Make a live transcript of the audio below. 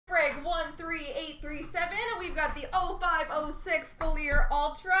we've got the 0506 Fleer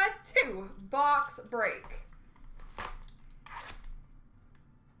Ultra 2-box break.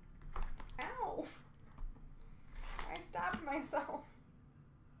 Ow. I stabbed myself.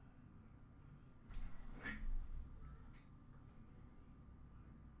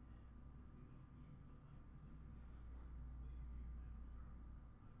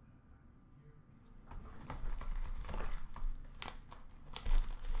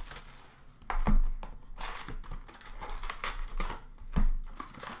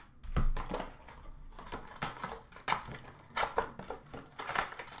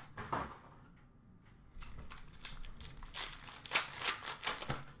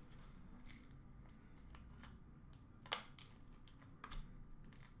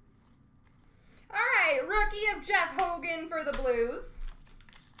 Rookie of Jeff Hogan for the Blues.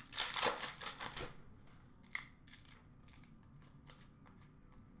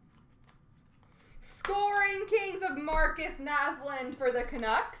 Scoring Kings of Marcus Naslund for the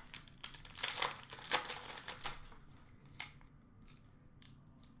Canucks.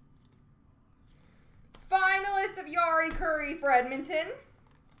 Finalist of Yari Curry for Edmonton.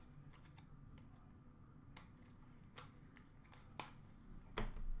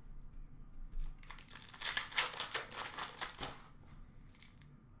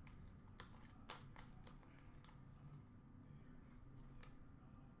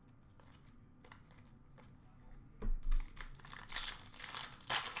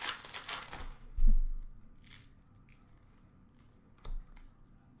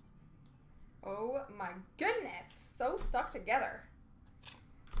 Oh my goodness, so stuck together.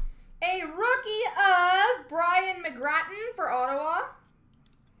 A rookie of Brian McGrattan for Ottawa.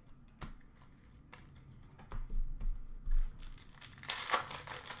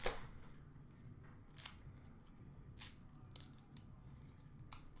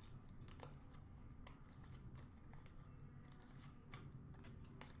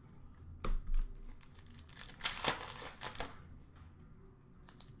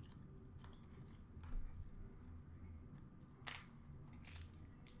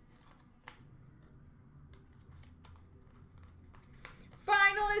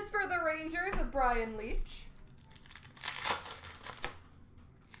 Finalist for the Rangers of Brian Leach.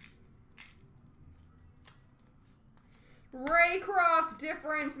 Raycroft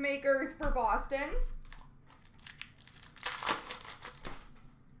Difference Makers for Boston.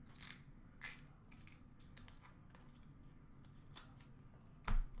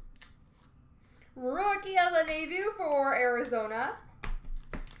 Rookie of Lenevu for Arizona.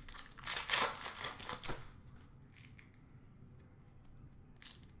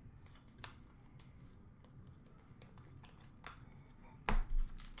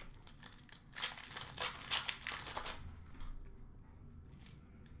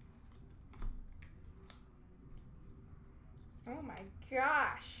 Oh my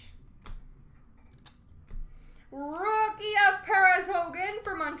gosh. Rookie of Perez Hogan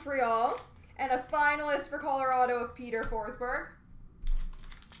for Montreal. And a finalist for Colorado of Peter Forsberg.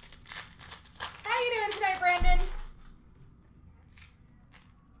 How you doing tonight, Brandon?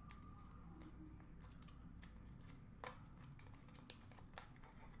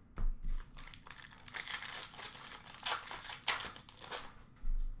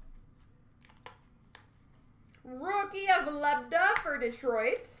 Rookie of Lebda for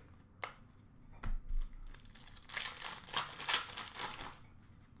Detroit.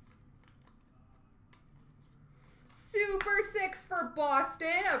 Super 6 for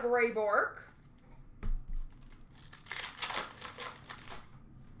Boston of Ray Bork.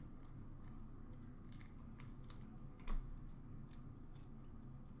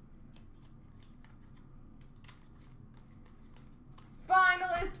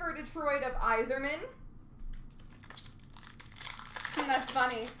 Finalist for Detroit of Yzerman. That's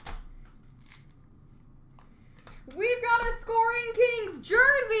funny. We've got a Scoring Kings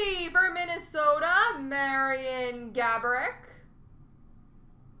jersey for Minnesota, Marian Gaborik.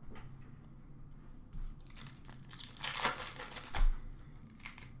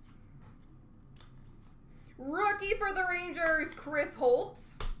 Rookie for the Rangers, Chris Holt.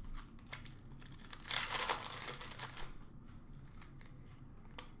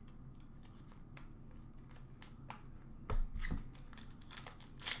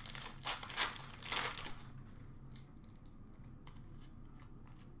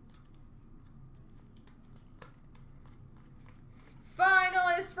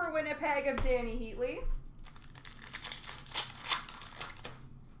 Finalist for Winnipeg of Danny Heatley.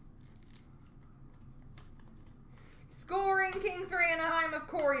 Scoring Kings for Anaheim of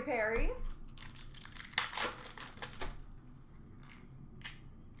Corey Perry.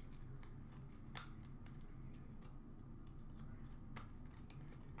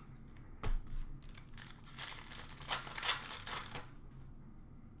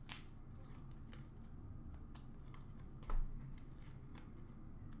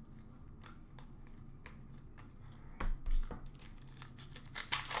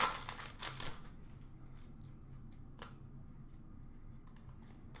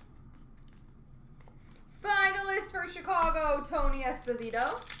 Chicago, Tony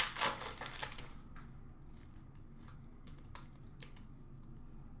Esposito.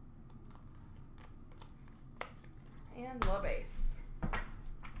 And La Base.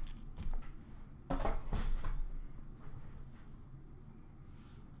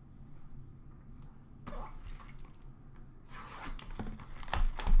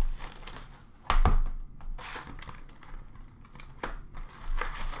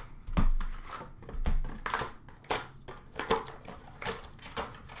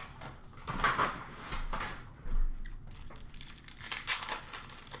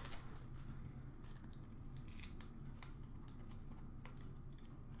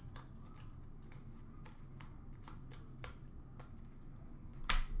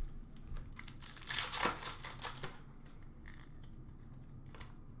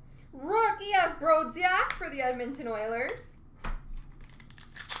 Rookie of Brodziak for the Edmonton Oilers.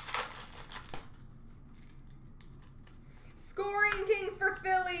 Scoring Kings for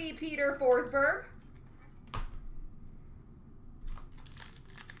Philly, Peter Forsberg.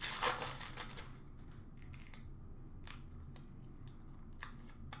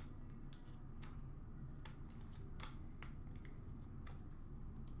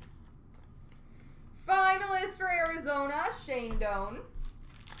 Finalist for Arizona, Shane Doan.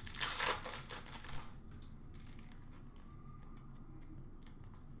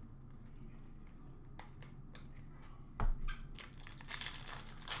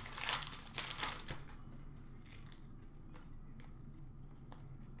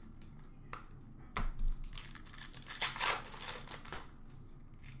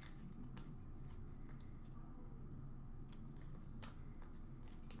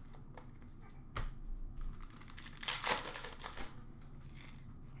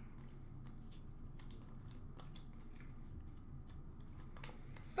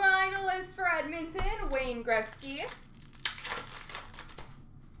 Finalist for Edmonton, Wayne Gretzky.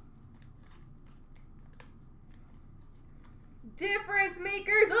 Difference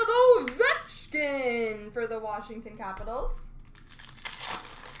makers of Ovechkin for the Washington Capitals.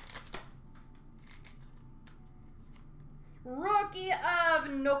 Rookie of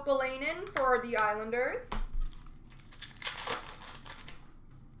Nokalainen for the Islanders.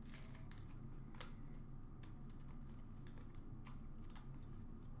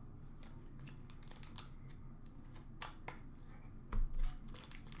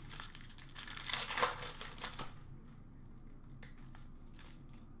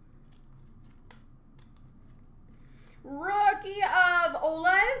 Rookie of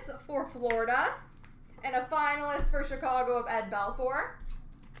Oles for Florida. And a finalist for Chicago of Ed Balfour.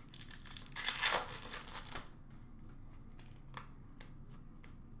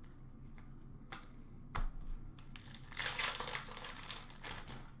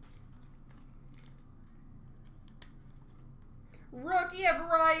 Rookie of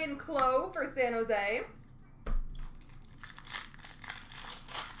Ryan Clough for San Jose.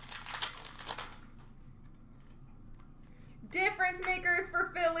 Difference makers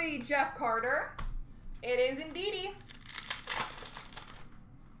for Philly, Jeff Carter. It is indeedy.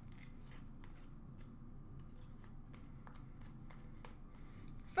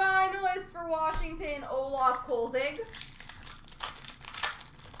 Finalist for Washington, Olaf Kolzig.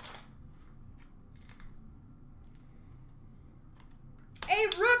 A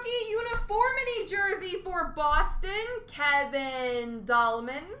rookie uniformity jersey for Boston, Kevin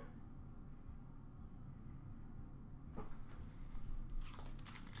Dahlman.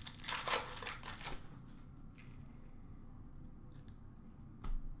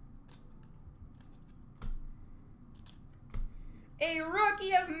 A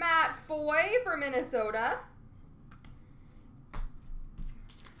rookie of Matt Foy for Minnesota.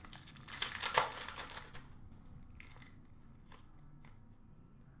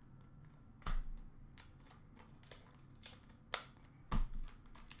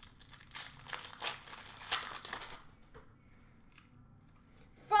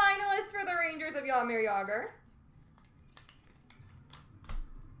 Finalist for the Rangers of Jaromir Jagr.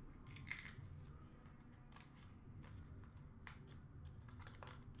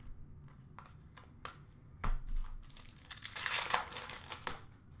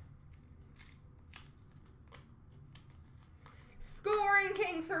 Scoring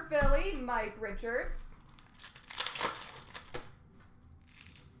Kings for Philly, Mike Richards.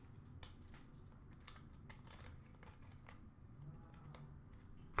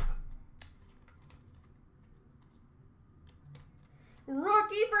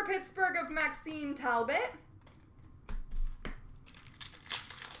 Rookie for Pittsburgh of Maxime Talbot.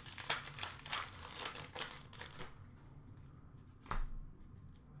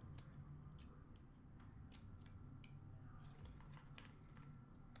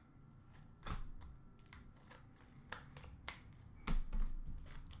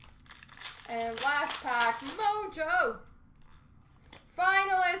 And last pack, Mojo.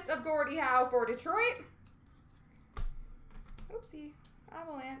 Finalist of Gordie Howe for Detroit. Oopsie,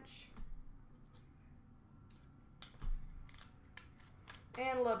 Avalanche.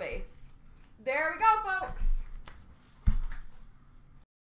 And LaBase. There we go, folks.